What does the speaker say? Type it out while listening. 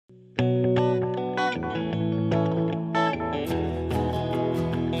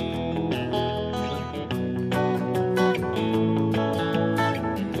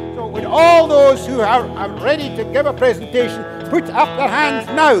are ready to give a presentation, put up their hands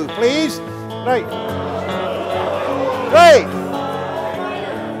now, please. Right. Right.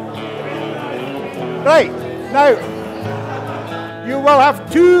 Right. Now, you will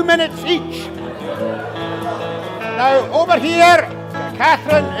have 2 minutes each. Now, over here,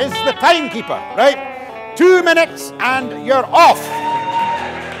 Catherine is the timekeeper, right? 2 minutes and you're off.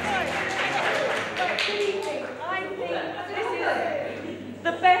 I think this is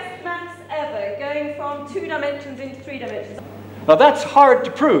the best maths ever, going from 2 dimensions into 3 dimensions. Now that's hard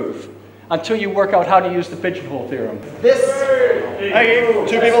to prove until you work out how to use the pigeonhole theorem. This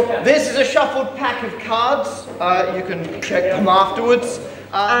is a shuffled pack of cards. You can check them afterwards.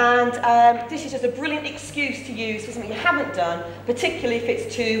 This is just a brilliant excuse to use for something you haven't done, particularly if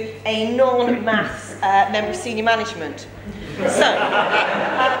it's to a non-maths member of senior management. So,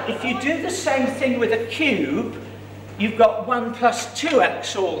 if you do the same thing with a cube, you've got 1 plus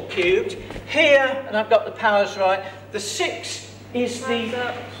 2x all cubed. Here, and I've got the powers right, the 6 is the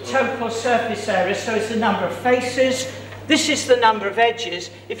total surface area, so it's the number of faces. This is the number of edges.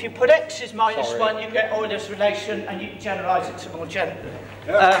 If you put x's minus 1, you get Euler's relation, and you can generalise it to more general.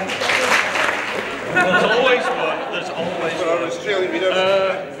 There's always one. There's always one.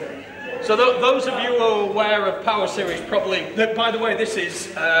 So those of you who are aware of power series probably... By the way, this is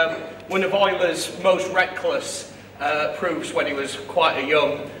one of Euler's most reckless proofs when he was quite a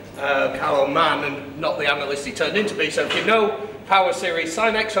young callow man and not the analyst he turned into be. So if you know power series,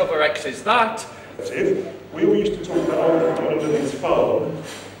 sine x over x is that. We all used to talk about one of his phone,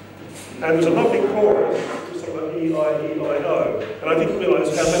 and there was a lovely chorus, it was something like E-I-E-I-O, and I didn't realise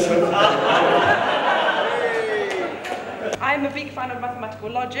how much... I'm a big fan of mathematical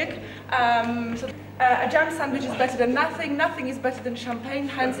logic. A jam sandwich is better than nothing, nothing is better than champagne,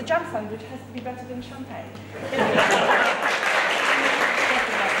 hence a jam sandwich has to be better than champagne.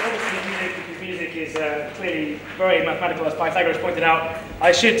 Music is clearly very mathematical, as Pythagoras pointed out.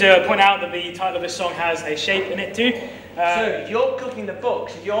 I should point out that the title of this song has a shape in it too. So if you're cooking the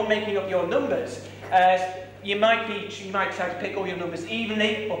books, if you're making up your numbers, you might try to pick all your numbers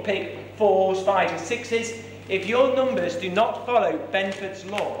evenly, or pick 4s, 5s and 6s. If your numbers do not follow Benford's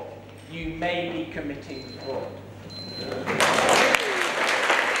law, you may be committing fraud.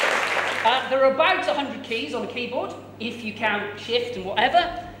 There are about 100 keys on a keyboard, if you count shift and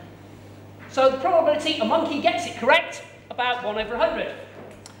whatever. So the probability a monkey gets it correct, about 1 over 100.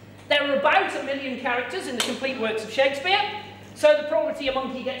 There are about 1 million characters in the complete works of Shakespeare, so the probability a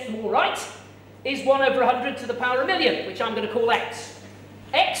monkey gets them all right is 1 over 100 to the power of 1,000,000, which I'm going to call x.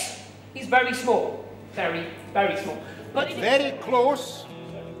 X is very small. Very, very small. But it's very close.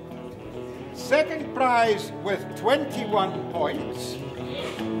 Second prize with 21 points,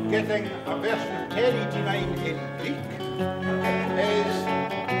 getting a version of 1089 in Greek, is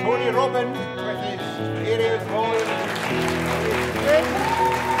Tony Robin with his areas volume.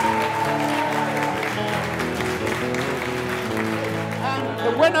 And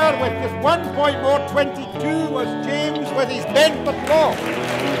the winner with just 1 point more, 22, was James with his Benford law.